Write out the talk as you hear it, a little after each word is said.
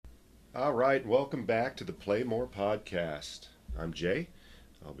All right, welcome back to the Play More podcast. I'm Jay.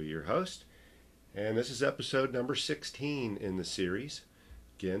 I'll be your host, and this is episode number 16 in the series.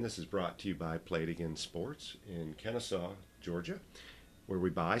 Again, this is brought to you by Play It Again Sports in Kennesaw, Georgia, where we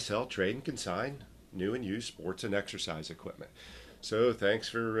buy, sell, trade, and consign new and used sports and exercise equipment. So, thanks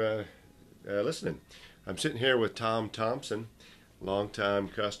for listening. I'm sitting here with Tom Thompson, longtime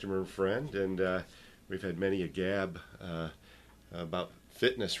customer and friend, and we've had many a gab about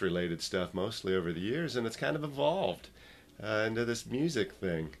fitness related stuff mostly over the years, and it's kind of evolved into this music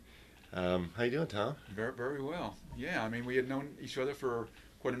thing. How you doing, Tom? Very, very well. Yeah, I mean, we had known each other for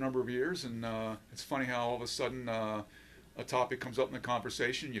quite a number of years, and it's funny how all of a sudden a topic comes up in the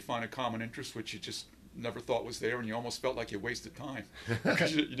conversation, you find a common interest which you just never thought was there, and you almost felt like you wasted time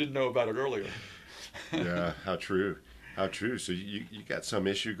because you didn't know about it earlier. Yeah, how true. How true. So you got some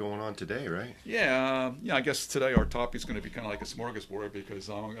issue going on today, right? Yeah, I guess today our topic is going to be kind of like a smorgasbord because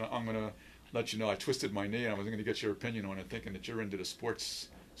I'm going to let you know I twisted my knee and I was going to get your opinion on it, thinking that you're into the sports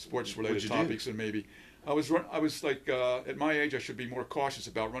related topics, and maybe I was like at my age I should be more cautious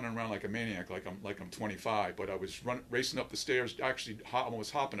about running around like a maniac, like I'm 25, but I was racing up the stairs, actually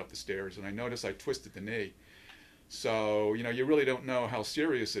almost hopping up the stairs, and I noticed I twisted the knee. So you really don't know how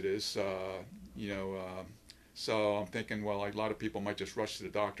serious it is, So I'm thinking, well, a lot of people might just rush to the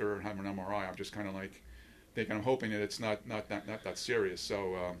doctor and have an MRI. I'm just kind of like thinking, I'm hoping that it's not that serious.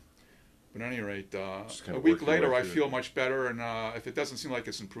 So, but at any rate, a week later, I feel much better. And if it doesn't seem like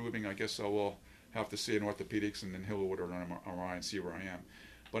it's improving, I guess I will have to see an orthopedics, and then he'll order an MRI and see where I am.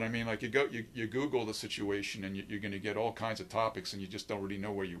 But I mean, like you Google the situation, and you're going to get all kinds of topics, and you just don't really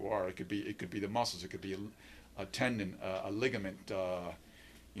know where you are. It could be the muscles, it could be a tendon, a ligament.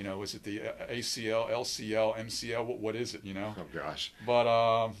 Is it the ACL, LCL, MCL? What is it? Oh gosh.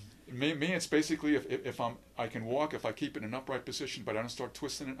 But me, it's basically if I can walk, if I keep it in an upright position, but I don't start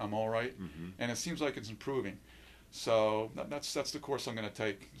twisting it, I'm all right. Mm-hmm. And it seems like it's improving. So that's the course I'm going to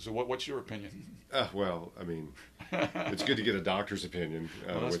take. So what's your opinion? Well, I mean, it's good to get a doctor's opinion,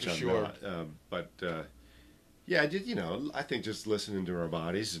 well, that's which for I'm sure. not. Yeah, I think just listening to our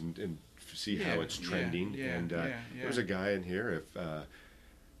bodies and see how it's trending. There was a guy in here.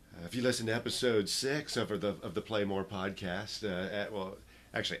 If you listen to episode 6 of the Play More podcast,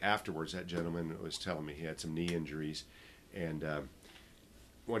 actually afterwards, that gentleman was telling me he had some knee injuries, and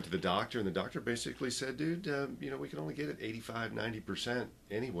went to the doctor, and the doctor basically said, dude, we can only get it 85-90%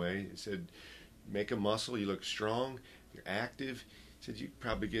 anyway. He said, make a muscle, you look strong, you're active. He said you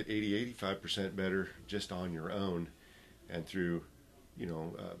probably get 80-85% better just on your own and through,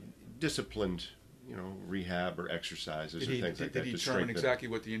 disciplined rehab or exercises or things like that. Did he determine exactly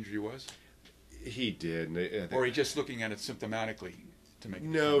what the injury was? He did. Or he just looking at it symptomatically to make it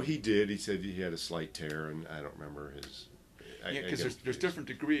No, he did. He said he had a slight tear, and I don't remember his... Yeah, because there's different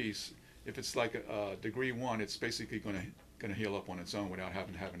degrees. If it's like a degree 1, it's basically going to heal up on its own without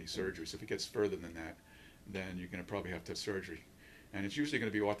having to have any surgeries. If it gets further than that, then you're going to probably have to have surgery. And it's usually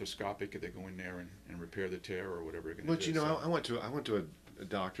going to be arthroscopic if they go in there and repair the tear or whatever they're going to do. But I went to a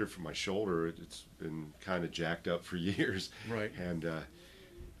doctor for my shoulder. It's been kind of jacked up for years. Right. And,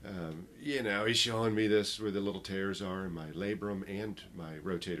 he's showing me this where the little tears are in my labrum and my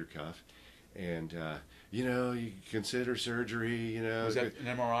rotator cuff. And, you consider surgery, Was that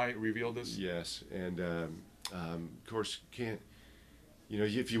an MRI revealed this? Yes. And, of course, can't,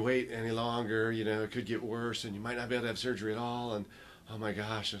 if you wait any longer, it could get worse and you might not be able to have surgery at all. And, oh my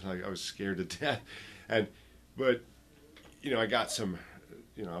gosh, I was scared to death. But I got some...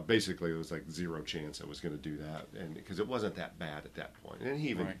 basically it was like zero chance I was going to do that, and because it wasn't that bad at that point, and he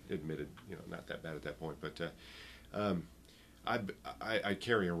even admitted, not that bad at that point. But I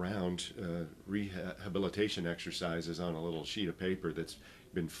carry around rehabilitation exercises on a little sheet of paper that's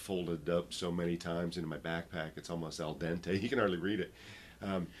been folded up so many times into my backpack it's almost al dente. You can hardly read it.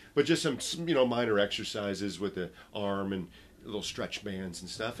 But just some minor exercises with the arm and little stretch bands and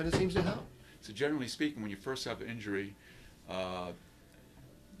stuff, and it seems to help. So generally speaking, when you first have the injury,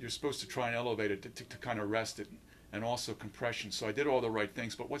 you're supposed to try and elevate it to kind of rest it, and also compression. So I did all the right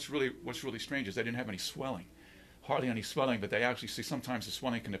things, but what's really strange is I didn't have any swelling, hardly any swelling. But they actually say sometimes the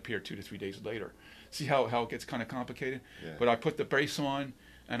swelling can appear 2 to 3 days later. See how it gets kind of complicated? Yeah. But I put the brace on,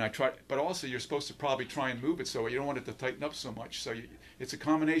 and I tried. But also you're supposed to probably try and move it so you don't want it to tighten up so much. So it's a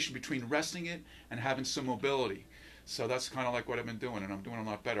combination between resting it and having some mobility. So that's kind of like what I've been doing, and I'm doing a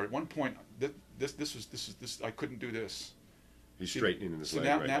lot better. At one point, this I couldn't do this. He's straightening in his leg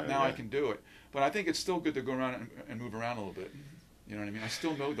now, right now, now. now I can do it. But I think it's still good to go around and move around a little bit. You know what I mean? I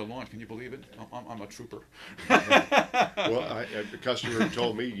still know the lawn. Can you believe it? I'm a trooper. Well, a customer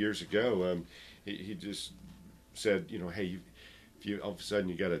told me years ago, he just said, hey, if you all of a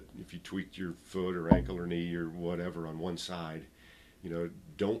sudden if you tweaked your foot or ankle or knee or whatever on one side,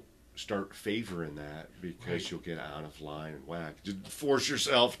 don't start favoring that because you'll get out of line and whack. Just force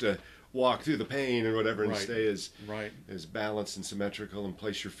yourself to walk through the pain or whatever and stay as balanced and symmetrical and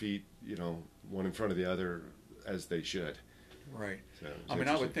place your feet, one in front of the other as they should. Right. So I mean,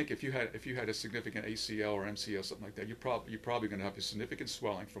 I would think if you had a significant ACL or MCL, something like that, you're probably going to have a significant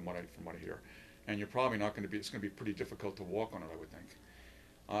swelling from what I hear, and you're probably not going to be. It's going to be pretty difficult to walk on it, I would think.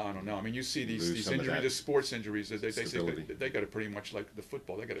 I don't know. I mean, you see these injuries, the sports injuries. They say they got it pretty much like the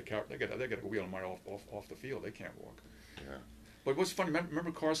football. They got to wheel them right off the field. They can't walk. Yeah. But what's funny?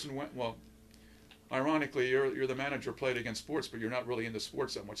 Remember Carson went well. Ironically, you're the manager played against sports, but you're not really into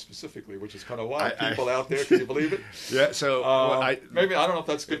sports that much specifically, which is kind of wild. People out there, can you believe it? Yeah. So maybe I don't know if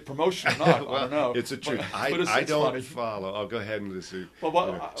that's good promotion or not. Well, I don't know. It's the truth. But I don't funny. follow. I'll go ahead and just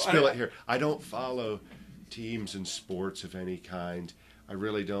well, spill it here. I don't follow teams and sports of any kind. I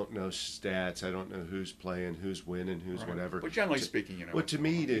really don't know stats. I don't know who's playing, who's winning, who's whatever. But generally speaking, But to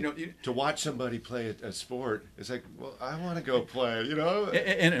me, to watch somebody play a sport, it's like, well, I want to go play,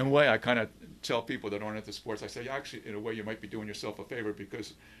 In a way, I kind of tell people that aren't into sports, I say, actually, in a way, you might be doing yourself a favor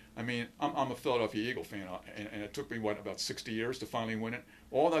because, I mean, I'm a Philadelphia Eagle fan, and it took me, about 60 years to finally win it.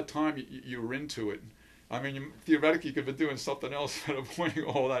 All that time, you were into it. I mean, theoretically, you could have been doing something else instead of winning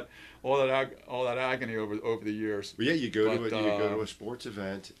all that agony over the years. But yeah, you go to a sports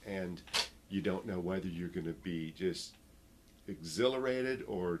event and you don't know whether you're going to be just exhilarated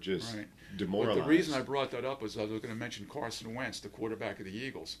or just demoralized. But the reason I brought that up was I was going to mention Carson Wentz, the quarterback of the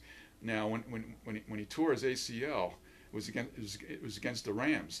Eagles. Now, when he tore his ACL, it was against the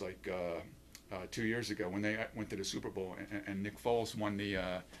Rams, like 2 years ago when they went to the Super Bowl and Nick Foles won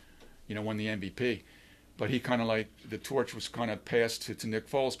the MVP. But he kind of the torch was kind of passed to Nick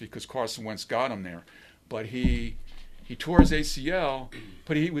Foles because Carson Wentz got him there. But he tore his ACL,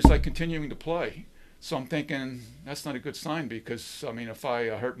 but he was continuing to play. So I'm thinking that's not a good sign because, I mean, if I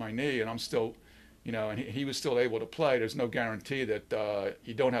hurt my knee and I'm still, and he was still able to play, there's no guarantee that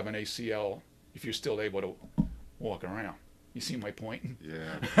you don't have an ACL if you're still able to walk around. You see my point?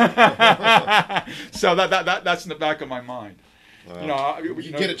 Yeah. So that's in the back of my mind.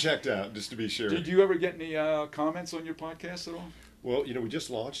 You get it checked out just to be sure. Did you ever get any comments on your podcast at all? Well, we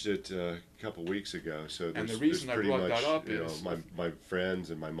just launched it a couple weeks ago, so and the reason I brought that up is my friends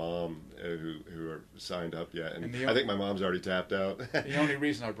and my mom who are signed up yet, and I think my mom's already tapped out. The only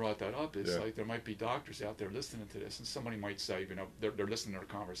reason I brought that up is there might be doctors out there listening to this, and somebody might say, they're listening to our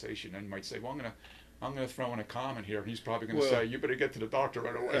conversation, and might say, well, I'm gonna throw in a comment here. He's probably gonna say, you better get to the doctor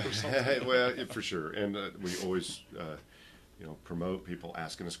right away or something. Well, for sure, and we always. Promote people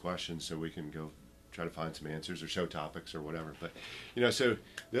asking us questions so we can go try to find some answers or show topics or whatever. But, so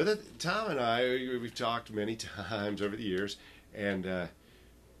the other, Tom and I, we've talked many times over the years, and,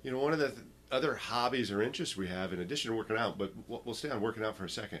 one of the other hobbies or interests we have in addition to working out, but we'll stay on working out for a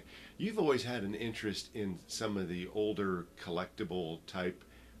second. You've always had an interest in some of the older collectible type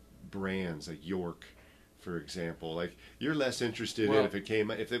brands like York, for example. Like, you're less interested in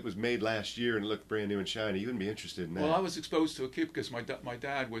if it was made last year and looked brand new and shiny, you wouldn't be interested in that. Well, I was exposed to a kid because my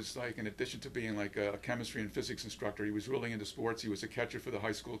dad was in addition to being a chemistry and physics instructor, he was really into sports. He was a catcher for the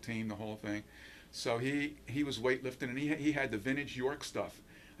high school team, the whole thing. So he was weightlifting, and he had the vintage York stuff.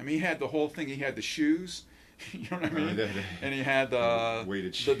 I mean, he had the whole thing. He had the shoes, you know what I mean? And he had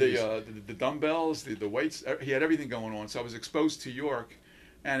weighted shoes. The dumbbells, the weights. He had everything going on. So I was exposed to York.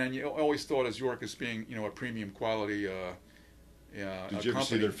 And then you always thought as York as being, a premium quality Did you ever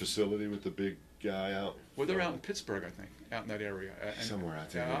see their facility with the big guy out? Well, they're out in Pittsburgh, I think, out in that area. Somewhere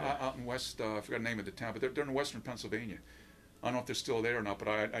out there. Out in west, I forgot the name of the town, but they're in western Pennsylvania. I don't know if they're still there or not, but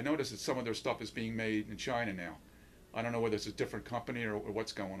I noticed that some of their stuff is being made in China now. I don't know whether it's a different company or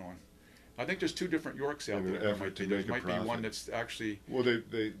what's going on. I think there's two different Yorks out there. There might be one that's actually... Well,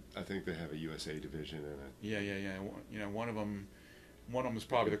 I think they have a USA division in it. Yeah. One of them is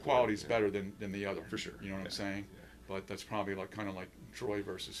probably the quality's better than the other. For sure. You know what I'm saying? Yeah. But that's probably kind of like Troy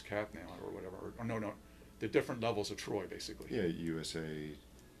versus Cap now or whatever. Or no, they're different levels of Troy basically. Yeah, USA,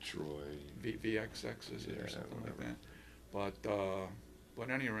 Troy. VXX is it or something like that. But at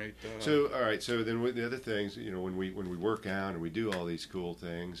any rate. So all right. So then the other things, when we work out and we do all these cool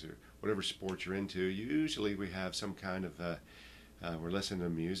things or whatever sport you're into, usually we have some kind of we're listening to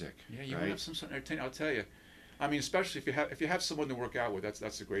music. Yeah, you have some sort of entertainment. I'll tell you. I mean, especially if you have someone to work out with,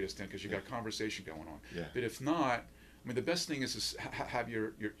 that's the greatest thing because you got conversation going on. Yeah. But if not, I mean, the best thing is have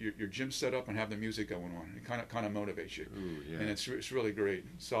your gym set up and have the music going on. It kind of motivates you. Ooh, yeah. And it's really great.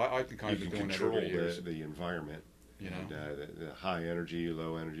 So I've been kind of doing that over the years. The environment. The high energy,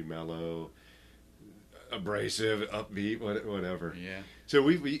 low energy, mellow. abrasive, upbeat, whatever. Yeah. So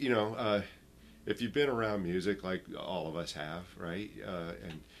we if you've been around music like all of us have, right,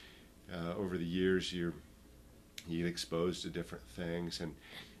 and over the years you get exposed to different things, and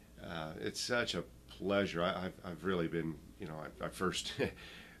it's such a pleasure. I've really been, I first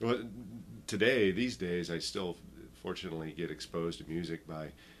well, these days I still fortunately get exposed to music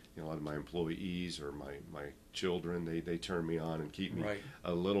by a lot of my employees or my children. They turn me on and keep me Right.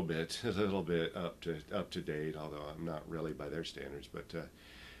 a little bit up to date, although I'm not really by their standards.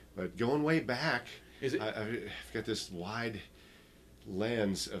 But going way back, I've got this wide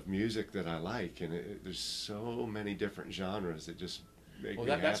lens of music that I like, and there's so many different genres that just make me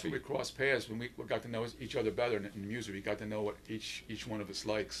happy. That's when we crossed paths, when we got to know each other better in music. We got to know what each one of us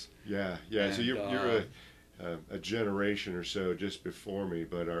likes. Yeah. And, so you're a generation or so just before me,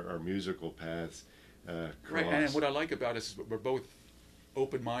 but our musical paths cross. Right, and what I like about us is we're both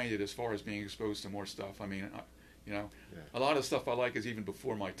open-minded as far as being exposed to more stuff. I mean, a lot of stuff I like is even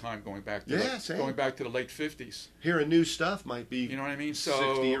before my time, going back to the late 50s. Hearing new stuff might be, you know what I mean? So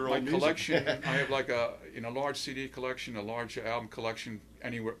 60-year-old my music. collection, I have like a large CD collection, a large album collection,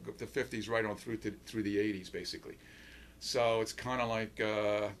 anywhere the 50s right on through the 80s, basically. So it's kind of like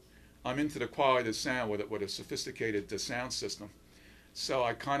I'm into the quality of the sound with a sophisticated sound system. So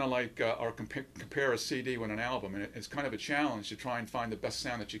I kind of like or compare a CD with an album, and it's kind of a challenge to try and find the best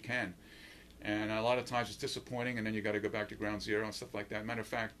sound that you can. And a lot of times it's disappointing, and then you got to go back to ground zero and stuff like that. Matter of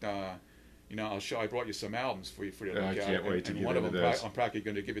fact, I brought you some albums for you to look at. I can't wait to get one into of them, this. I'm practically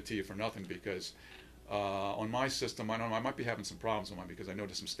going to give it to you for nothing because on my system, I don't know, I might be having some problems on mine because I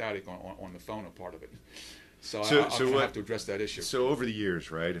noticed some static on the phone, a part of it. So I have to address that issue. So over the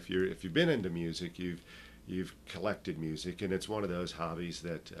years, right? If you've been into music, you've collected music, and it's one of those hobbies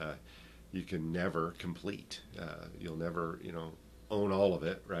that you can never complete. You'll never, own all of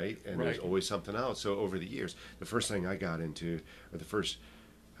it, right? And there's always something else. So over the years, the first thing I got into, or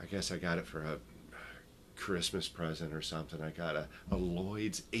I guess I got it for a Christmas present or something. I got a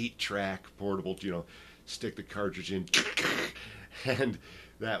Lloyd's 8-track portable, stick the cartridge in, and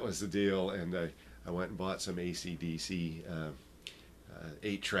that was the deal. And I went and bought some AC/DC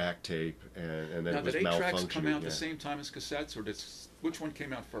 8-track tape, and then now, it was did 8 malfunctioning. tracks come out the same time as cassettes, or which one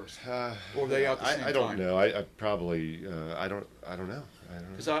came out first? Or were they out the same time? I don't know. I probably I don't know.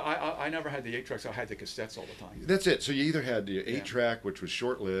 Because I never had the 8 tracks. I had the cassettes all the time. That's it. So you either had the 8-track, which was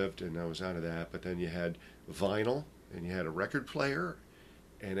short-lived, and I was out of that, but then you had vinyl, and you had a record player,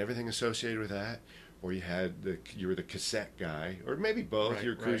 and everything associated with that, or you were the cassette guy, or maybe both. Right,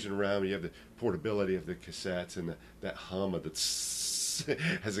 You're cruising around, you have the portability of the cassettes and that hum of the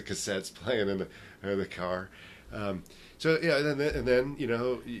as the cassettes playing in the car. So yeah, and then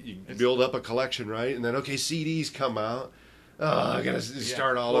you build up a collection, right? And then CDs come out. Oh, I gotta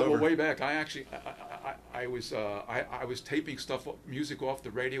start all over. Well, way back, I was taping music off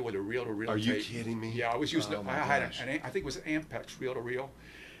the radio with a reel-to-reel tape. Are you kidding me? Yeah, I was using. I think it was an Ampex reel-to-reel,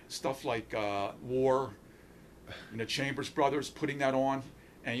 stuff like War, Chambers Brothers, putting that on,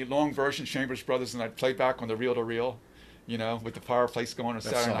 and long version Chambers Brothers, and I'd play back on the reel-to-reel. with the fireplace going on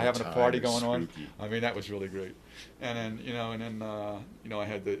Saturday night, having a party going on. I mean, that was really great. And then, I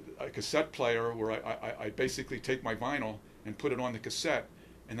had a cassette player where I basically take my vinyl and put it on the cassette,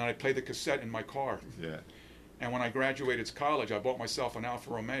 and then I play the cassette in my car. Yeah. And when I graduated college, I bought myself an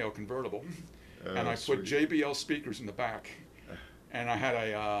Alfa Romeo convertible, and I put sweet. JBL speakers in the back. And I had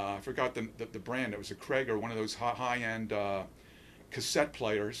I forgot the brand. It was a Krager, one of those high-end cassette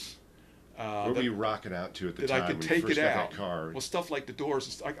players. What were you rocking out to at the time? That I could when take you first it got out. That car? Well, stuff like the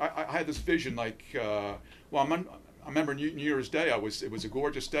Doors. I had this vision, I remember New Year's Day. It was a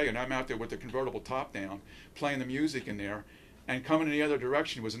gorgeous day, and I'm out there with the convertible top down, playing the music in there, and coming in the other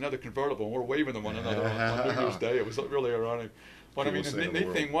direction was another convertible, and we're waving them one another on New Year's Day. It was really ironic. But the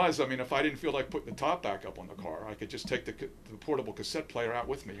neat thing was, if I didn't feel like putting the top back up on the car, I could just take the portable cassette player out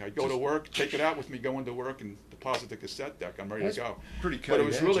with me. I'd go to work, take it out with me, go into work, and deposit the cassette deck. I'm ready to go. Pretty But it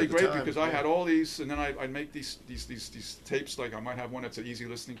was really great time, because I had all these, and then I'd make these tapes. Like I might have one that's an easy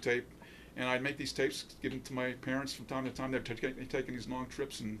listening tape, and I'd make these tapes, give them to my parents from time to time. They're taking these long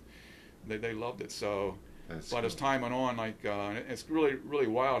trips, and they loved it. So, but as time went on, it's really really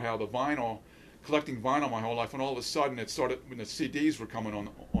wild how collecting vinyl my whole life, and all of a sudden it started when the CDs were coming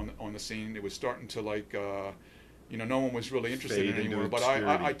on the scene. It was starting to no one was really interested in it anymore. But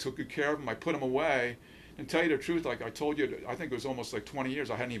I took good care of them. I put them away. And tell you the truth, like I told you, I think it was almost like 20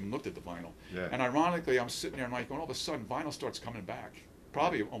 years I hadn't even looked at the vinyl. Yeah. And ironically, I'm sitting there and when all of a sudden vinyl starts coming back.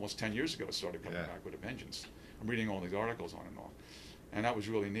 Probably almost 10 years ago it started coming back with a vengeance. I'm reading all these articles on it and all. And that was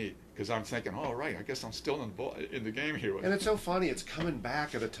really neat because I'm thinking, oh, right, I guess I'm still in the game here. And it's so funny. It's coming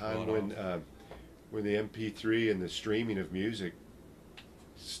back at a time when when the MP3 and the streaming of music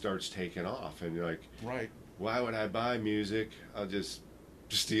starts taking off, and you're like, right, why would I buy music? I'll just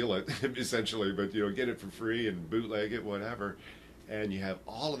steal it essentially, but get it for free and bootleg it, whatever. And you have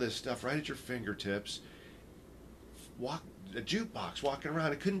all of this stuff right at your fingertips. A jukebox walking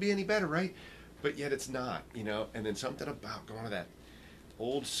around, it couldn't be any better, right? But yet it's not, and then something about going to that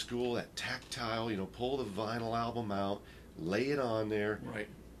old school, that tactile, pull the vinyl album out, lay it on there, right,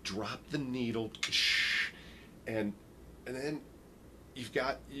 drop the needle, and then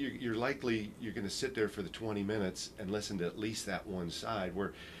you're likely going to sit there for the 20 minutes and listen to at least that one side.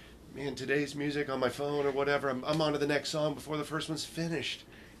 Where, man, today's music on my phone or whatever, I'm on to the next song before the first one's finished.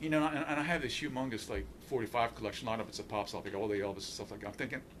 And I have this humongous 45 collection. A lot of it's a pop stuff, all the Elvis and stuff like that. I'm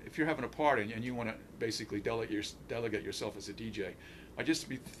thinking, if you're having a party and you want to basically delegate yourself as a DJ, I just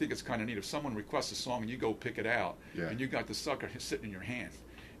think it's kind of neat if someone requests a song and you go pick it out, and you got the sucker sitting in your hand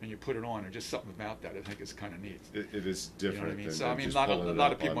and you put it on, or just something about that. I think it's kind of neat. It is different. You know what I mean? So a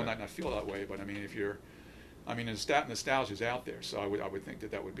lot of people might not feel that way, but I mean, if you're, nostalgia's out there, so I would think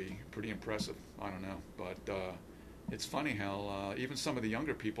that would be pretty impressive. I don't know, but it's funny how even some of the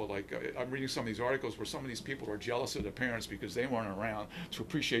younger people, I'm reading some of these articles where some of these people are jealous of their parents because they weren't around to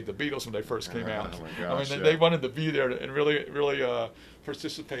appreciate the Beatles when they first came out. Oh my gosh, they wanted to be there and really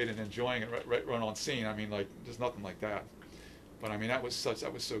participate in enjoying it right on scene. I mean, there's nothing like that. But I mean, that was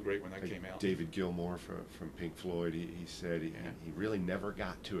so great when that came out. David Gilmour from Pink Floyd, he said he really never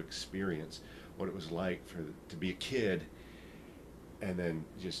got to experience what it was like to be a kid and then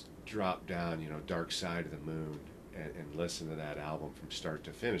just drop down, Dark Side of the Moon. And listen to that album from start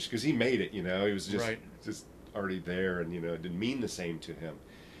to finish, because he made it. He was just already there, and it didn't mean the same to him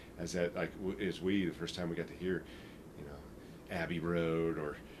as that the first time we got to hear, Abbey Road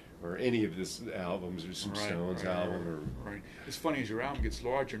or any of this albums or some Stones album. Right. It's funny, as your album gets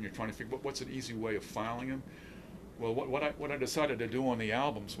larger and you're trying to figure what's an easy way of filing them. Well, what I decided to do on the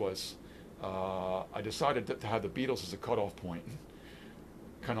albums was I decided to have the Beatles as a cutoff point.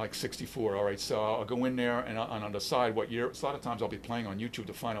 Kind of like 64. All right, so I'll go in there and I'll decide what year. So a lot of times I'll be playing on YouTube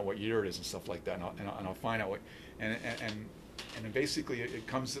to find out what year it is and stuff like that, and I'll find out what. And then basically it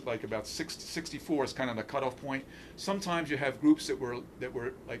comes at about 64 is kind of the cutoff point. Sometimes you have groups that were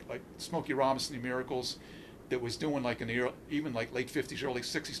like Smokey Robinson, the Miracles, that was doing in the even late 50s, early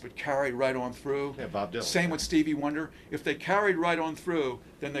 60s, but carried right on through. Yeah, Bob Dylan. Same with Stevie Wonder. If they carried right on through,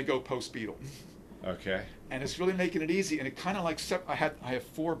 then they go post Beatle. Okay. And it's really making it easy, and it kind of I have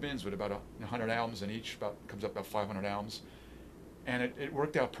 4 bins with about 100 albums in each, comes up about 500 albums, and it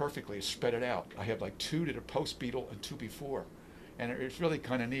worked out perfectly. It spread it out. I have 2 that are post Beatle and 2 before, and it's really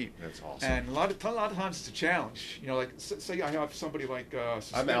kind of neat. That's awesome. And a lot of times it's a challenge. Say I have somebody like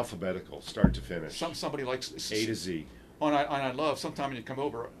I'm alphabetical, start to finish. Somebody likes A to Z. And I love. Sometime when you come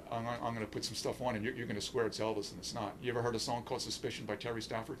over, I'm going to put some stuff on, and you're going to swear it's Elvis, and it's not. You ever heard a song called "Suspicion" by Terry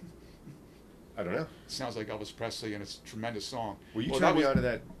Stafford? I don't know. It sounds like Elvis Presley, and it's a tremendous song. Well, you turned me on to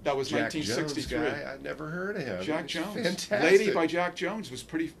that. That was Jack 1963. Jones guy. I'd never heard of him. Jack Jones. Fantastic. Lady by Jack Jones was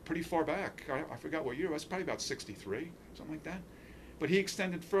pretty far back. I forgot what year. It was probably about 63, something like that. But he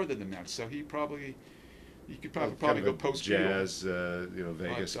extended further than that, so he could probably go post jazz,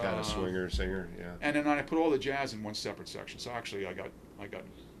 Vegas kind of swinger singer. Yeah. And then I put all the jazz in one separate section. So actually, I got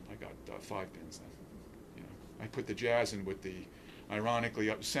 5 pins then. I put the jazz in with the, ironically,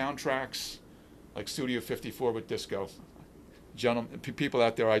 soundtracks. Like Studio 54 with disco. Gentlemen, people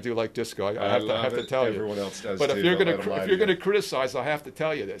out there, I do like disco. I have to tell you. Everyone else does but too. If you're going to criticize, I have to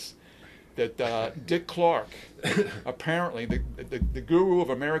tell you this: that Dick Clark, apparently the guru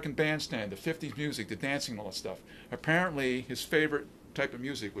of American Bandstand, the '50s music, the dancing, and all that stuff. Apparently, his favorite type of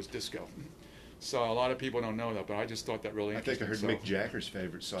music was disco. So a lot of people don't know that, but I just thought that really interesting. I think I heard Mick Jagger's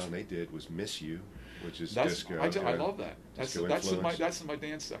favorite song they did was "Miss You," which is disco. I love that. That's in my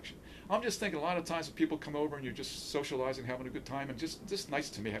dance section. I'm just thinking a lot of times when people come over and you're just socializing, having a good time, and just nice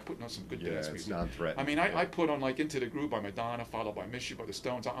to me, putting on some good dance music. It's non-threatening. I mean, I put on Into the Groove by Madonna, followed by Miss You by the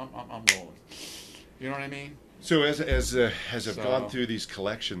Stones. I'm rolling. You know what I mean? So as I've gone through these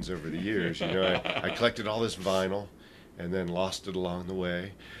collections over the years, I collected all this vinyl, and then lost it along the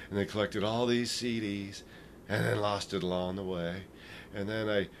way, and then collected all these CDs, and then lost it along the way, and then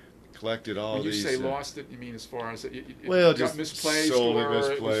I collected all these. When you say lost it, you mean as far as it just misplaced, solely or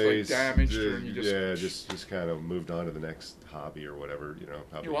misplaced, it was damaged, or you just kind of moved on to the next hobby or whatever,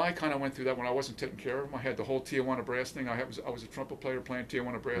 Well, I kind of went through that when I wasn't taking care of them. I had the whole Tijuana brass thing. I was a trumpet player playing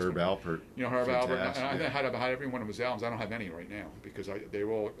Tijuana brass. Herb Alpert. Herb Alpert. And I had every one of his albums. I don't have any right now because they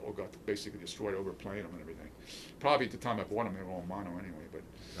all got basically destroyed over playing them and everything. Probably at the time I bought them, they were all mono anyway. But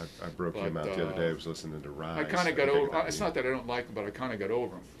I broke him out the other day. I was listening to Rise. I kind of got over. It's not that I don't like them, but I kind of got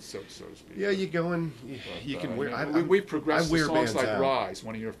over them. So so to speak. Yeah, you go and you can wear. We've progressed to songs like out. Rise,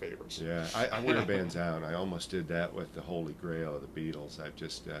 one of your favorites. Yeah, I wear bands out. I almost did that with the Holy Grail of the Beatles. I've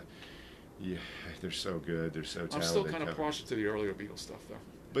just, yeah, they're so good. They're so talented. I'm still kind of partial to the earlier Beatles stuff, though.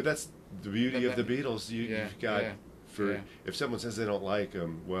 But that's the beauty of the Beatles. You've got if someone says they don't like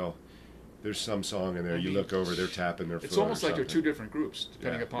them, well, there's some song in there. You look over, they're tapping their foot. It's almost like they're two different groups,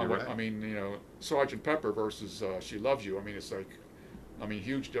 depending upon what. Right. I mean, Sgt. Pepper versus She Loves You. I mean, it's like,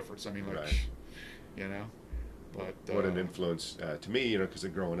 huge difference. I mean, like, right. But what an influence to me, because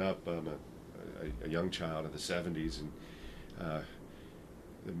growing up, I'm a young child of the '70s, and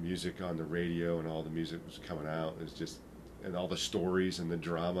the music on the radio and all the music was coming out. It was just, and all the stories and the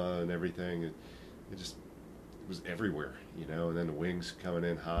drama and everything. It was everywhere, And then the Wings coming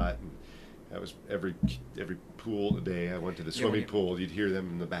in hot, and that was every pool day I went to the swimming pool. You'd hear them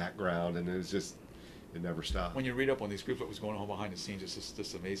in the background, and it was just, it never stopped. When you read up on these groups, what was going on behind the scenes, it's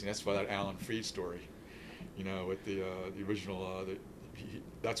just amazing. That's why that Alan Freed story, with the original,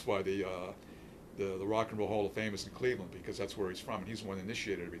 that's why the Rock and Roll Hall of Fame is in Cleveland, because that's where he's from, and he's the one that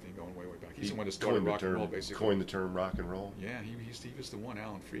initiated everything going way back. He's the one that started rock and roll, basically. Coined the term rock and roll. Yeah, he was the one,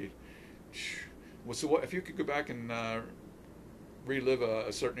 Alan Freed. Well, so what if you could go back and relive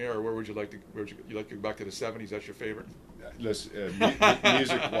a certain era? Where would you like to? You like to go back to the '70s? That's your favorite?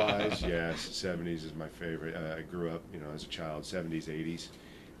 Music-wise, yes, '70s is my favorite. I grew up, as a child, '70s, '80s,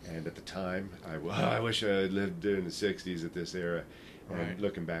 and at the time, I wish I had lived in the '60s at this era. And right.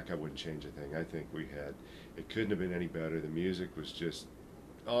 Looking back, I wouldn't change a thing. I think it couldn't have been any better. The music was just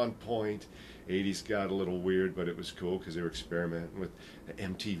on point. '80s got a little weird, but it was cool because they were experimenting with the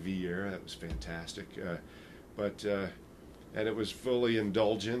MTV era. That was fantastic. And it was fully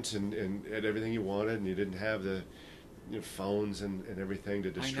indulgent and had everything you wanted, and you didn't have the phones and everything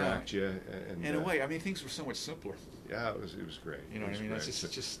to distract you. And in a way, things were so much simpler. Yeah, it was great. You know what I mean? It's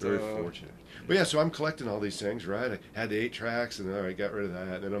just very fortunate. But yeah, so I'm collecting all these things, right? I had the 8 tracks, and all right, got rid of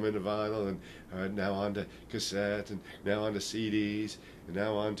that. And then I'm into vinyl, and now on to cassette, and now on to CDs, and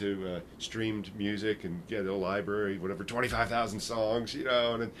now on to streamed music, and get a library, whatever, 25,000 songs,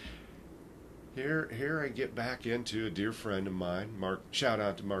 And then here I get back into a dear friend of mine, Mark. Shout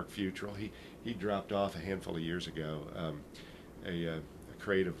out to Mark Futrell. He dropped off a handful of years ago, a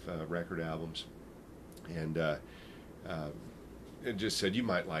crate of record albums, and just said, you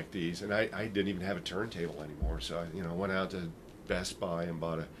might like these. And I didn't even have a turntable anymore, so I went out to Best Buy and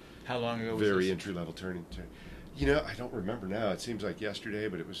bought a How long ago very was this? entry-level turntable. I don't remember now. It seems like yesterday,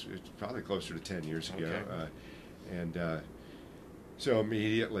 but it's probably closer to 10 years ago. Okay. So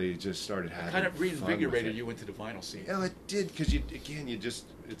immediately just started having kind of reinvigorated you into the vinyl scene. Yeah, it did, because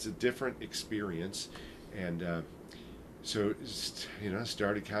it's a different experience, and so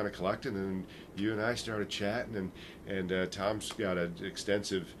started kind of collecting, and you and I started chatting, and Tom's got an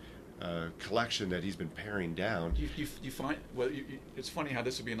extensive collection that he's been paring down. You find it's funny how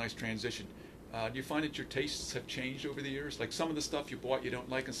this would be a nice transition. Do you find that your tastes have changed over the years? Like some of the stuff you bought you don't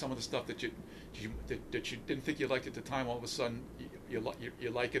like, and some of the stuff that you didn't think you liked at the time, all of a sudden you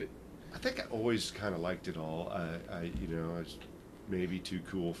like it. I think I always kind of liked it all. I was maybe too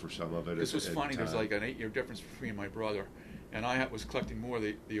cool for some of it. This was funny. There's like an 8-year difference between my brother, and I was collecting more of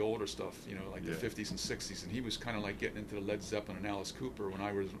the older stuff, like the 50s and 60s, and he was kind of like getting into the Led Zeppelin and Alice Cooper when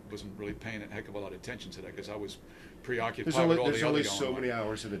I wasn't really paying a heck of a lot of attention to that, because I was preoccupied with all the other going on. There's only so many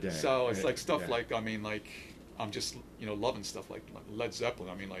hours in a day. So it's like stuff like, I'm just loving stuff like Led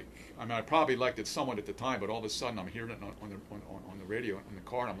Zeppelin. I probably liked it somewhat at the time, but all of a sudden I'm hearing it on the radio in the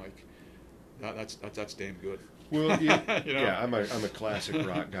car, and I'm like, that's damn good. Well, yeah, I'm a classic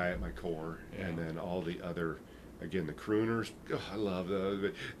rock guy at my core, and then all the other, again, the crooners. Oh, I love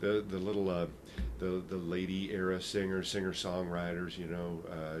the little the lady era singer songwriters.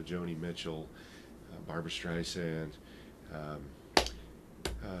 Joni Mitchell, Barbra Streisand.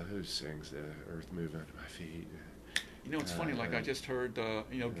 Who sings the Earth Move Under My Feet? It's funny. Like I just heard,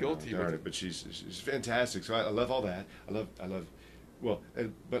 Guilty. But she's fantastic. So I love all that. I love. Well,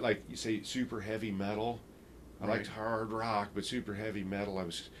 but like you say, super heavy metal. I liked hard rock, but super heavy metal, I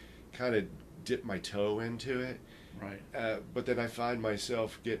was kind of dipped my toe into it. Right. But then I find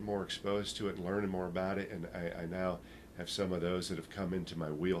myself getting more exposed to it and learning more about it, and I now have some of those that have come into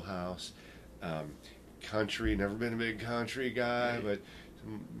my wheelhouse. Country, never been a big country guy, but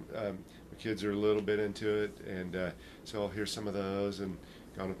my kids are a little bit into it, and so I'll hear some of those, and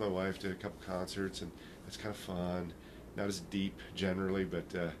gone with my wife to a couple concerts, and that's kind of fun. Not as deep generally,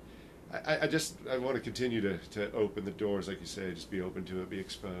 but I want to continue to open the doors, like you say, just be open to it, be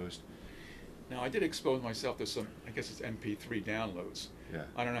exposed. Now, I did expose myself to some, I guess it's MP3 downloads. Yeah.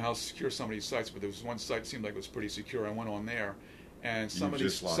 I don't know how secure some of these sites, but there was one site that seemed like it was pretty secure. I went on there, And some you of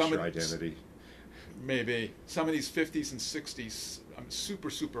just these, lost some your of, identity. Maybe some of these 50s and 60s,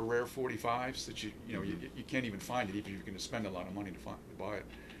 super rare 45s that you can't even find it, even if you're going to spend a lot of money to buy it.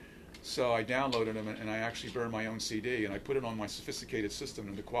 So I downloaded them, and I actually burned my own CD, and I put it on my sophisticated system,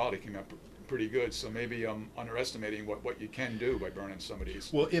 and the quality came out pretty good. So maybe I'm underestimating what you can do by burning some of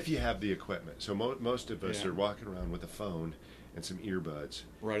these. Well, if you have the equipment. So most of us are walking around with a phone and some earbuds.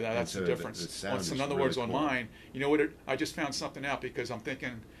 Right, that's the difference. The sound in other really words, cool. on mine, you know what? I just found something out because I'm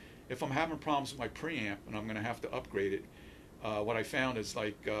thinking, if I'm having problems with my preamp and I'm going to have to upgrade it, what I found is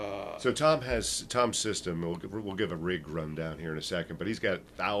like. So Tom's system. We'll give a rig rundown here in a second, but he's got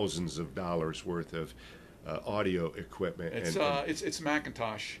thousands of dollars worth of audio equipment. It's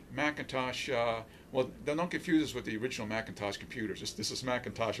Macintosh. Macintosh. Well, don't confuse us with the original Macintosh computers. This is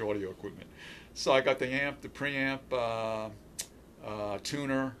Macintosh audio equipment. So I got the amp, the preamp,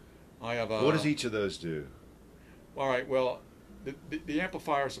 tuner. I have. What does each of those do? All right. Well, the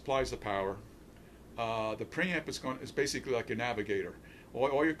amplifier supplies the power. The preamp is basically like a navigator.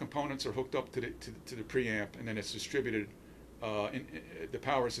 All your components are hooked up to the preamp, and then it's distributed. The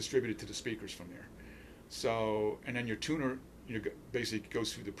power is distributed to the speakers from there. So, and then your tuner basically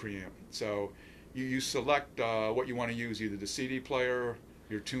goes through the preamp. So you select what you want to use, either the CD player,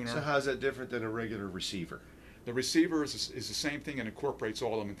 your tuner. So how's that different than a regular receiver? The receiver is the same thing and incorporates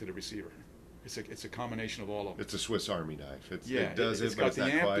all of them into the receiver. It's a combination of all of them. It's a Swiss Army knife. It's got the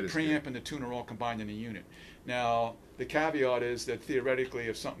amp, the preamp, and the tuner all combined in a unit. Now, the caveat is that theoretically,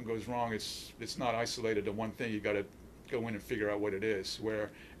 if something goes wrong, it's not isolated to one thing. You got to go in and figure out what it is.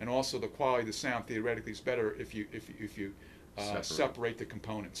 And also the quality of the sound theoretically is better if you separate the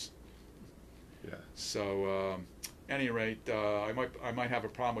components. Yeah. So, any rate, I might have a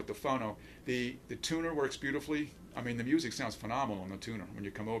problem with the phono. The tuner works beautifully. I mean, the music sounds phenomenal on the tuner. When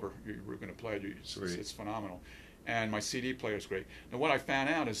you come over, we're going to play it. It's phenomenal. And my CD player is great. Now, what I found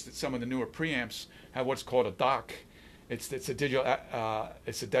out is that some of the newer preamps have what's called a dock. It's a digital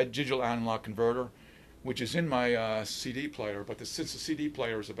analog converter, which is in my CD player. But since the CD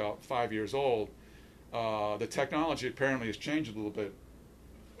player is about 5 years old, the technology apparently has changed a little bit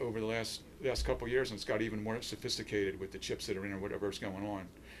over the last couple of years, and it's got even more sophisticated with the chips that are in or whatever's going on.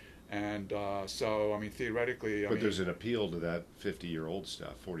 And so, I mean, theoretically... But there's an appeal to that 50-year-old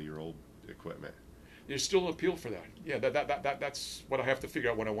stuff, 40-year-old equipment. There's still an appeal for that. Yeah, that's what I have to figure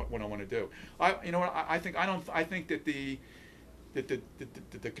out what I want to do. I think that the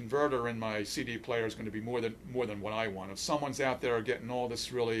converter in my CD player is going to be more than what I want. If someone's out there getting all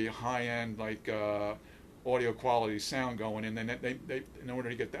this really high-end, like... audio quality sound going in, then they in order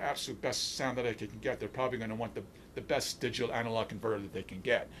to get the absolute best sound that they can get, they're probably going to want the best digital analog converter that they can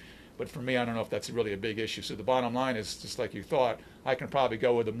get. But for me, I don't know if that's really a big issue. So the bottom line is, just like you thought, I can probably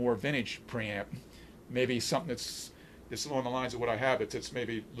go with a more vintage preamp, maybe something that's along the lines of what I have. It's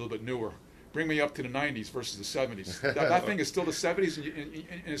maybe a little bit newer. Bring me up to the 90s versus the 70s. That thing is still the 70s, and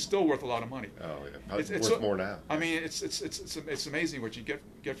it's still worth a lot of money. Oh yeah, it's worth more now. I mean, it's amazing what you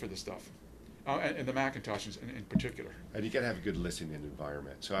get for this stuff. And the Macintoshes in particular. And you got to have a good listening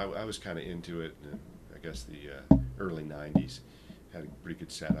environment. So I was kind of into it in, I guess, the early 90s. Had a pretty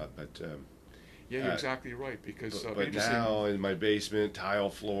good setup. But yeah, you're exactly right. Because but now in my basement, tile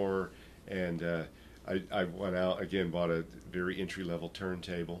floor, and I went out, again, bought a very entry-level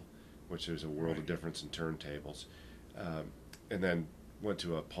turntable, which there's a world of difference in turntables. And then went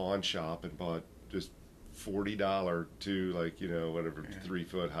to a pawn shop and bought just $40 to, like,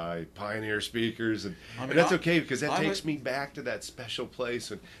 3-foot high Pioneer speakers, and that's okay, because that takes me back to that special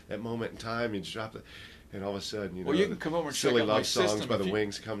place and that moment in time. You drop it, and all of a sudden, you can come over and Silly Love Songs by the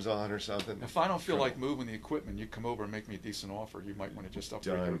Wings comes on or something. If I don't feel like moving the equipment, you come over and make me a decent offer. You might want to just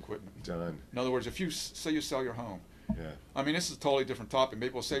upgrade your equipment. Done. In other words, if you say you sell your home. Yeah. I mean, this is a totally different topic.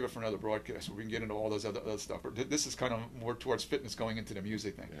 Maybe we'll save it for another broadcast where we can get into all those other stuff. This is kind of more towards fitness, going into the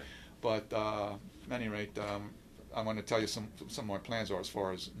music thing. Yeah. But at any rate, I want to tell you some of my plans are as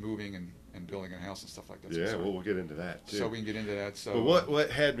far as moving and building a house and stuff like that. Yeah, well, we'll get into that too. So we can get into that. So, but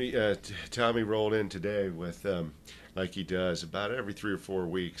what had me, Tommy rolled in today with, like he does about every 3 or 4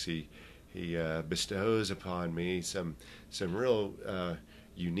 weeks, he bestows upon me some real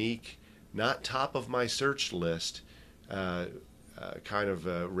unique, not top of my search list, kind of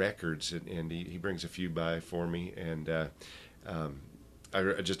records, and he brings a few by for me, and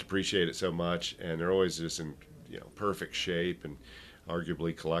I just appreciate it so much. And they're always just in perfect shape and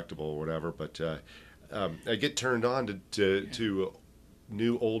arguably collectible or whatever. But I get turned on to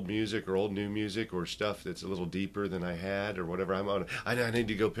new old music or old new music or stuff that's a little deeper than I had or whatever. I need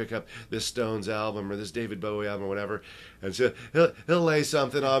to go pick up this Stones album or this David Bowie album or whatever. And so he'll lay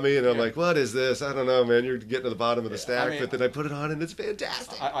something on me, and I'm like, what is this? I don't know, man. You're getting to the bottom of the stack, but then I put it on, and it's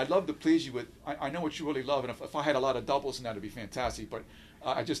fantastic. I'd love to please you with. I know what you really love, and if I had a lot of doubles in that, it'd be fantastic. But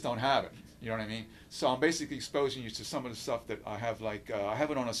I just don't have it. You know what I mean? So I'm basically exposing you to some of the stuff that I have. Like I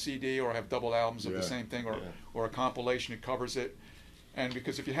have it on a CD, or I have double albums of the same thing, or a compilation that covers it. And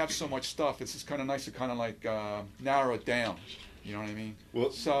because if you have so much stuff, it's just kind of nice to kind of like narrow it down. You know what I mean?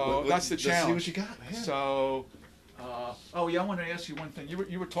 Well, so that's the challenge. Let's see what you got, man. So, I wanted to ask you one thing.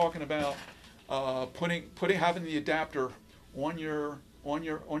 You were talking about having the adapter on your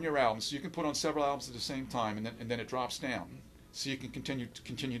album, so you can put on several albums at the same time, and then it drops down, so you can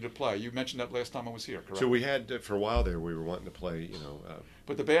continue to play. You mentioned that last time I was here, correct? So we had for a while there. We were wanting to play,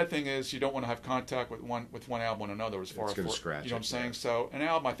 but the bad thing is you don't want to have contact with one album and another as far as scratch. You know what I'm saying? So an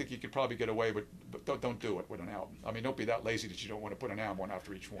album, I think you could probably get away with, but don't do it with an album. I mean, don't be that lazy that you don't want to put an album on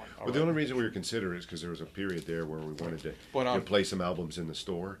after each one. Well, the only reason we were considering is because there was a period there where we wanted to play some albums in the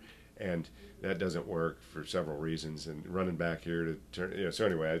store, and that doesn't work for several reasons. And running back here to turn, so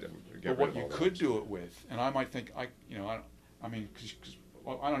anyway, but what you could do it with, and I might think I mean, because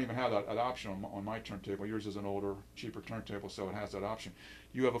I don't even have that option on my turntable. Yours is an older, cheaper turntable, so it has that option.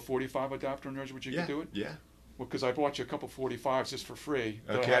 You have a 45 adapter in yours, which you can do it? Yeah. Well, because I bought you a couple 45s just for free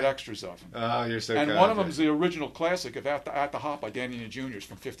that I had extras of. Oh, you're so kind. And one of them is the original classic of At the Hop by Danny and the Juniors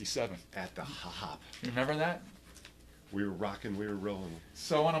from '57. At the Hop. You remember that? We were rocking, we were rolling.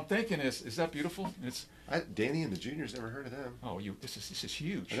 So what I'm thinking is that beautiful? Danny and the Juniors, never heard of them. Oh, this is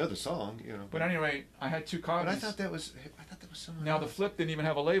huge. I know the song, But anyway, I had 2 copies. But I thought that was someone Now else. the flip didn't even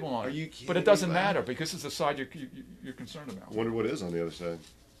have a label on it. Are you kidding? But it doesn't matter because it's the side you're concerned about. I wonder what is on the other side.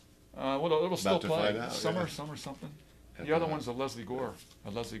 Well, it'll still play. Find out, Summer something. The other one's a Leslie Gore.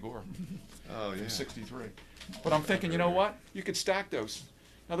 Oh, yeah. From '63. But I'm thinking, you know what? You could stack those.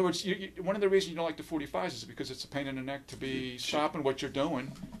 In other words, one of the reasons you don't like the 45s is because it's a pain in the neck to be stopping what you're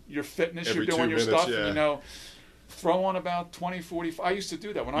doing, your fitness, Every you're doing 2 your minutes, stuff, and throw on about 20, 45. I used to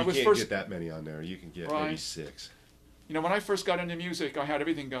do that when I was first. You first. can't get that many on there. You can get maybe 6. When I first got into music, I had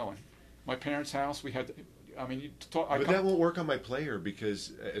everything going. My parents' house, we had. But that won't work on my player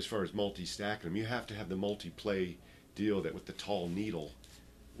because, as far as multi-stacking them, you have to have the multi-play deal that with the tall needle,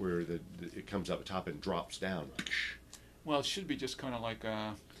 where it comes up top and drops down. Well, it should be just kind of like.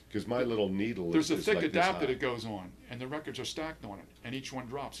 Because my little needle there's is a thick like adapter that goes on, and the records are stacked on it, and each one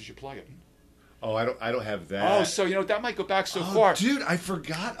drops as you play it. Oh, I don't have that. Oh, so that might go back so far. Dude, I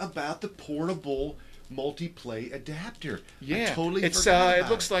forgot about the portable multi-play adapter. Yeah, I totally forgot about it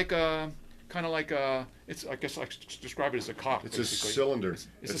looks like kind of like it's. I guess I describe it as a cock. It's basically. a cylinder. It's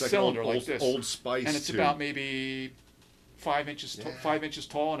a like cylinder old, like this, Old Spice, and it's too. about maybe 5 inches, 5 inches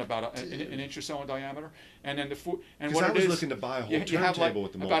tall, and about an inch or so in diameter. And then what I was looking to buy a whole turntable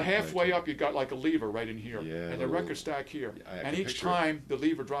with the about halfway up, you got like a lever right in here, and the record stack here. And each time the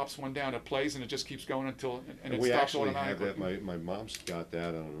lever drops one down, it plays, and it just keeps going until it stops automatically. Have that. My mom's got that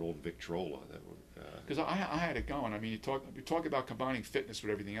on an old Victrola. Because I had it going. I mean, you talk about combining fitness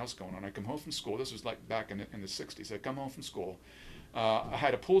with everything else going on. I come home from school. This was like back in the '60s. I come home from school. I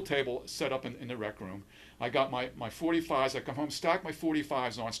had a pool table set up in the rec room. I got my 45s. I come home, stack my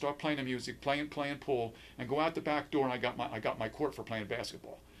 45s on, start playing the music, playing pool, and go out the back door, and I got my court for playing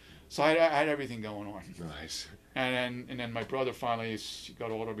basketball. So I had everything going on. Nice. And then my brother finally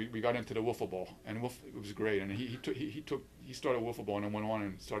got older. We got into the wiffle ball, and it was great. And he started wiffle ball and then went on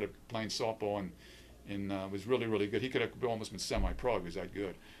and started playing softball and was really, really good. He could have almost been semi-pro. He was that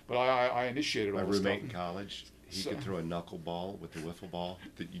good. But I initiated all my this stuff. My roommate in college, he could throw a knuckleball with the wiffle ball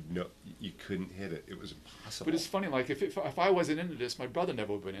that you couldn't hit it. It was impossible. But it's funny, like if I wasn't into this, my brother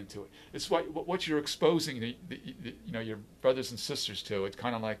never would have been into it. It's what you're exposing your brothers and sisters to. It's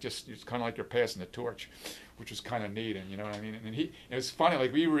kind of like you're passing the torch, which was kind of neat. And you know what I mean. And it was funny.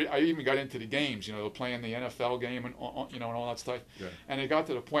 Like I even got into the games. Playing the NFL game and and all that stuff. Yeah. And it got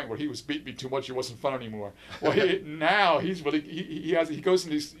to the point where he was beating me too much. It wasn't fun anymore. Well, now he's really he goes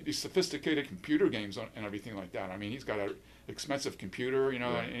into these sophisticated computer games and everything like that. I mean, he's got an expensive computer,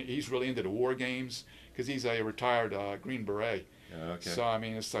 and he's really into the war games because he's a retired Green Beret. Okay. So I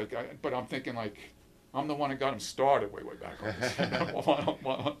mean, it's like, but I'm thinking like, I'm the one that got him started way back on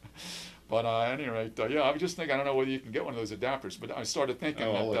this. But at any rate, I was just thinking, I don't know whether you can get one of those adapters, but I started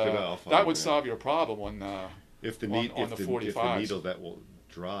thinking that would solve your problem on the 45s. If the needle that will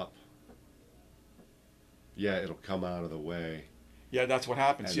drop, it'll come out of the way. Yeah, that's what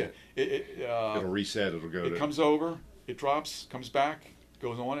happens. And it'll reset. It'll comes over, it drops, comes back,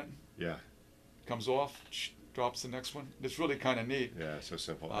 goes on it. Yeah. Comes off, drops the next one. It's really kind of neat. Yeah, so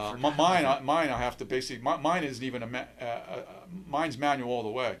simple. Mine I have to basically, mine isn't even mine's manual all the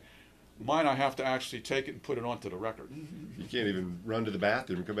way. Mine I have to actually take it and put it onto the record. You can't even run to the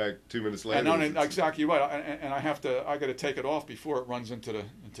bathroom and come back 2 minutes later. And exactly right. And I got to take it off before it runs into the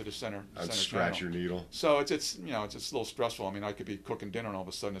center. Scratch your needle. So it's it's a little stressful. I mean, I could be cooking dinner and all of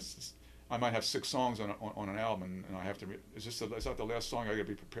a sudden I might have 6 songs on an album, and I have to. Is that the last song? I got to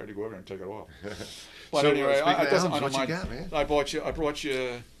be prepared to go over and take it off. But so anyway, I don't what mind. You got, man? I brought you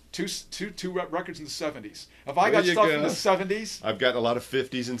two records in the 70s. Have I got stuff in the 70s? I've got a lot of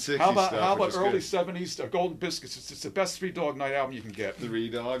 50s and 60s how about, stuff. How about early 70s? Golden Biscuits. It's the best Three Dog Night album you can get. Three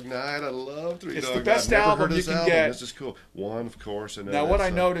Dog Night. I love Three Dog Night. It's the best album you can get. This is cool. One, of course. Now, what I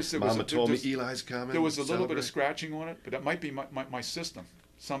noticed, Mama told me Eli's coming. There was a little bit of scratching on it, but that might be my system.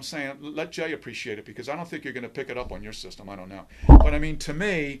 So I'm saying, let Jay appreciate it, because I don't think you're going to pick it up on your system. I don't know. But I mean, to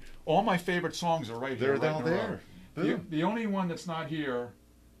me, all my favorite songs are right here. They're all there. The only one that's not here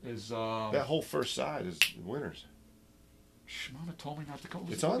is that whole first side is Winners. Mama told me not to go.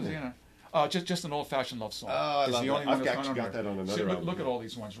 It's on there. Just an old-fashioned love song. Oh, I love that. I've actually got that on another album. Look at all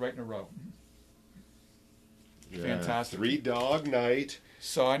these ones right in a row. Yeah. Fantastic. Three Dog Night.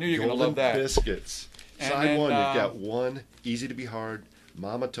 So I knew you were going to love that. Biscuits. Side one, you've got One, Easy to Be Hard,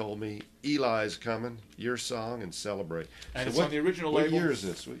 Mama Told Me, Eli's Coming, Your Song, and Celebrate. And it's on the original label. What year is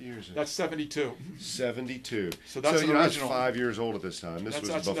this? That's 72. 72. So that's I was 5 years old at this time. This was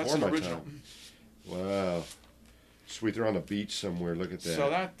before my original. time. Wow. Sweet, they're on the beach somewhere. Look at that. So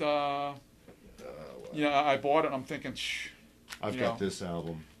that, I bought it and I'm thinking, I've got this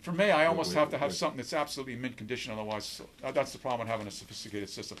album. For me, I almost have to have something that's absolutely mint condition, otherwise, that's the problem with having a sophisticated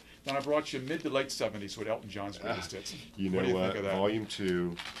system. Then I brought you mid to late 70s with Elton John's greatest hits. You know what? Do you think of that? Volume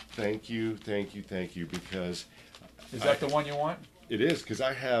 2, thank you, because... Is that the one you want? It is, because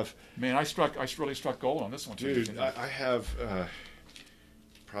I have... Man, I really struck gold on this one, too. Dude, I have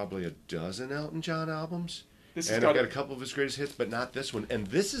probably a dozen Elton John albums, and I've got a couple of his greatest hits, but not this one. And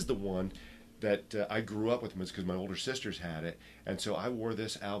this is the one that I grew up with, because my older sisters had it, and so I wore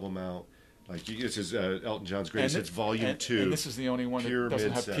this album out. Like, this is Elton John's greatest hits, Volume 2. And this is the only one that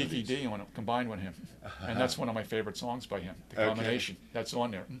doesn't have Kiki D on it, combined with him. And that's one of my favorite songs by him, The Combination. Okay. That's on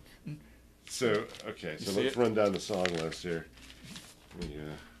there. So, let's run down the song list here. Let me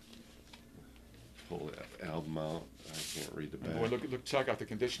pull that album out. I can't read the back. Boy, check out the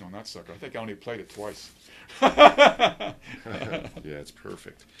condition on that sucker. I think I only played it twice. Yeah, it's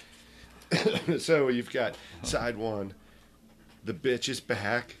perfect. So you've got side one, The Bitch Is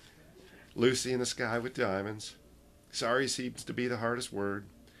Back, Lucy in the Sky with Diamonds, Sorry Seems to Be the Hardest Word,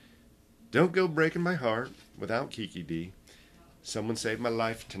 Don't Go Breaking My Heart without Kiki D, Someone Saved My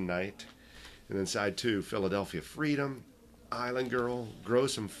Life Tonight, and then side 2, Philadelphia Freedom, Island Girl, Grow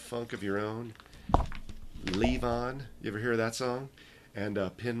Some Funk of Your Own, Leave On, you ever hear that song? And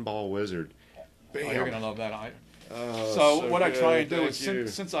Pinball Wizard. Bam. Oh, you're going to love that. So what I try and do is,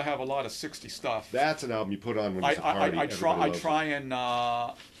 since I have a lot of 60 stuff, that's an album you put on when it's a party. I try and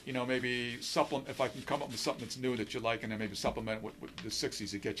maybe supplement, if I can come up with something that's new that you like, and then maybe supplement with the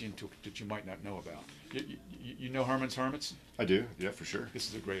 60s to get you into that you might not know about. You know Herman's Hermits? I do, yeah, for sure. This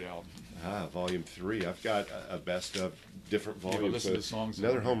is a great album. Volume 3. I've got a best of different volumes. Listen to songs.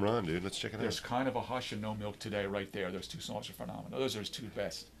 Another home run, dude. Let's check it out. There's Kind of a Hush and No Milk Today right there. Those 2 songs are phenomenal. Those are his 2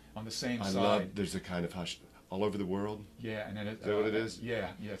 best on the same side. There's a Kind of Hush. All Over the World? Yeah, and then is that what it is? Yeah,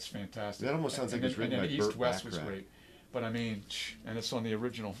 it's fantastic. That almost sounds like it's written by Burt Bacharach. East West was great, but I mean, and it's on the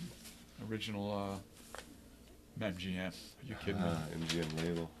original MGM. Are you kidding me? MGM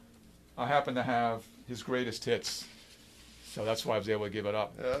label. I happen to have his greatest hits, so that's why I was able to give it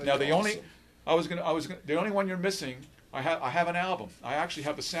up. Now the only one you're missing. I have an album. I actually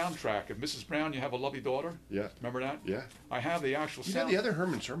have the soundtrack of Mrs. Brown, You Have a Lovely Daughter. Yeah. Remember that? Yeah. I have the actual. You know the other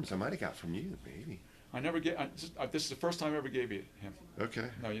Herman's Hermits I might have got from you, maybe. I never get. This is the first time I ever gave you him. Okay.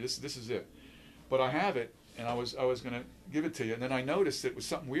 No, this is it. But I have it, and I was going to give it to you, and then I noticed it was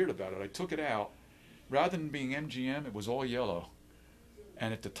something weird about it. I took it out. Rather than being MGM, it was all yellow,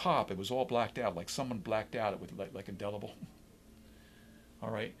 and at the top it was all blacked out, like someone blacked out it with like indelible.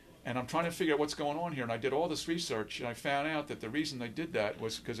 All right. And I'm trying to figure out what's going on here, and I did all this research, and I found out that the reason they did that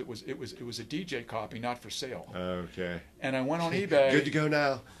was because it was a DJ copy, not for sale. Okay. And I went on eBay. Good to go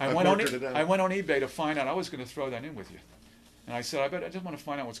now. I went on eBay to find out. I was going to throw that in with you, and I said, I just want to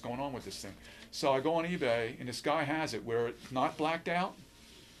find out what's going on with this thing. So I go on eBay, and this guy has it where it's not blacked out,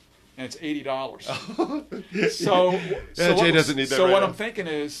 and it's $80. So Jay doesn't need that. So what I'm thinking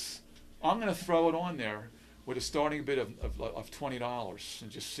is, I'm going to throw it on there with a starting bid of $20 and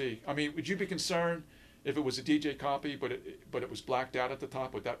just see. I mean, would you be concerned if it was a DJ copy, but it was blacked out at the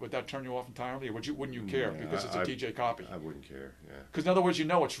top, would that turn you off entirely, or wouldn't you care because it's a DJ copy? I wouldn't care. Yeah. Because in other words,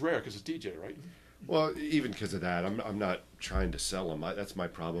 it's rare because it's DJ, right? Well, even because of that, I'm not trying to sell them. That's my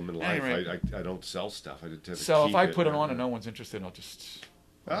problem in life. Anyway, I don't sell stuff. I tend to so keep if I put it and on and no one's interested, I'll just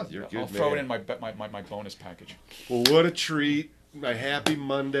you're good, I'll throw it in my bonus package. Well, what a treat! My happy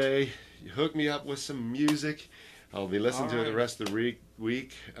Monday. You hook me up with some music. I'll be listening to it the rest of the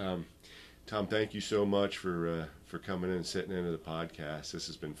week. Tom, thank you so much for coming in and sitting into the podcast. This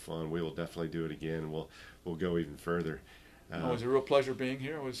has been fun. We will definitely do it again, and we'll go even further. It was a real pleasure being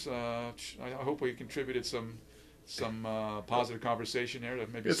here. It was. I hope we contributed some positive conversation there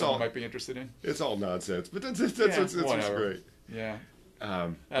that maybe someone might be interested in. It's all nonsense, but that's what's great. Yeah.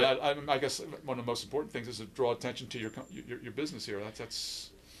 I guess one of the most important things is to draw attention to your business here.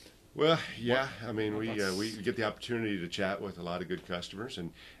 That's. Well, yeah. I mean, we get the opportunity to chat with a lot of good customers,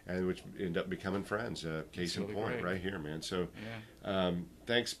 and which end up becoming friends. Case in point, great. Right here, man. So,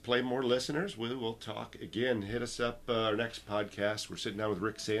 thanks, Playmore listeners. We'll talk again. Hit us up our next podcast. We're sitting down with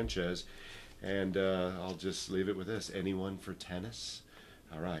Rick Sanchez, and I'll just leave it with this: anyone for tennis?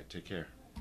 All right, take care.